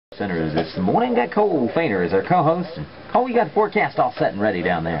Center this morning. Got Cole Fainer as our co-host. And Cole, you got the forecast all set and ready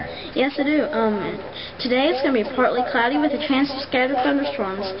down there. Yes, I do. Today it's going to be partly cloudy with a chance of scattered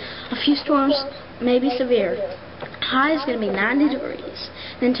thunderstorms. A few storms may be severe. High is going to be 90 degrees.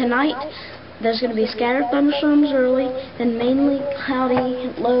 Then tonight, there's going to be scattered thunderstorms early, then mainly cloudy,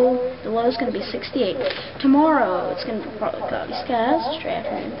 low. The low is going to be 68. Tomorrow, it's going to be partly cloudy skies. Stray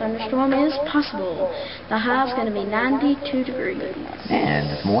afternoon thunderstorm is possible. The high is going to be 92 degrees. And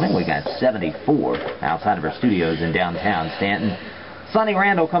this morning, we got 74 outside of our studios in downtown Stanton. Sonny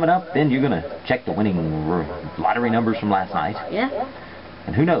Randall coming up. Then you're going to check the winning lottery numbers from last night. Yeah.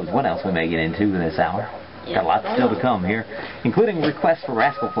 And who knows what else we may get into in this hour. Got a lot still to come here, including requests for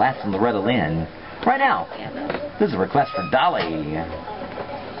Rascal Flatts and Loretta Lynn. Right now, this is a request for Dolly.